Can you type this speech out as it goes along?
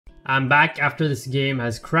I'm back after this game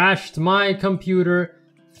has crashed my computer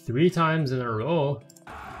 3 times in a row.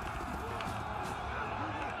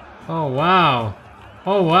 Oh wow.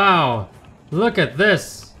 Oh wow. Look at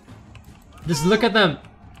this. Just look at them.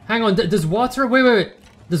 Hang on, does water... Wait.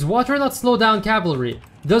 Does water not slow down cavalry?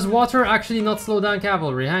 Does water actually not slow down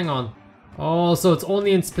cavalry? Hang on. Oh, so it's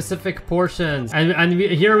only in specific portions. And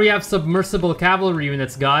here we have submersible cavalry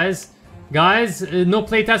units, guys. Guys, no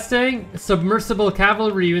playtesting? Submersible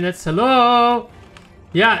cavalry units, hello?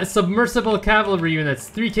 Yeah, submersible cavalry units,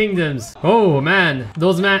 3 kingdoms. Oh man,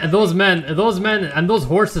 those men and those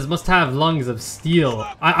horses must have lungs of steel.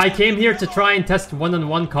 I came here to try and test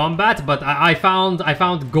one-on-one combat, but I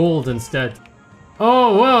found gold instead.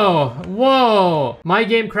 Oh, whoa! My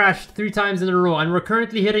game crashed 3 times in a row, and we're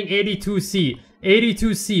currently hitting 82C.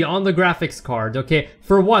 82C on the graphics card, okay?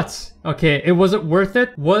 For what? Okay, was it worth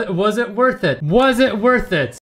it? Was it worth it? Was it worth it?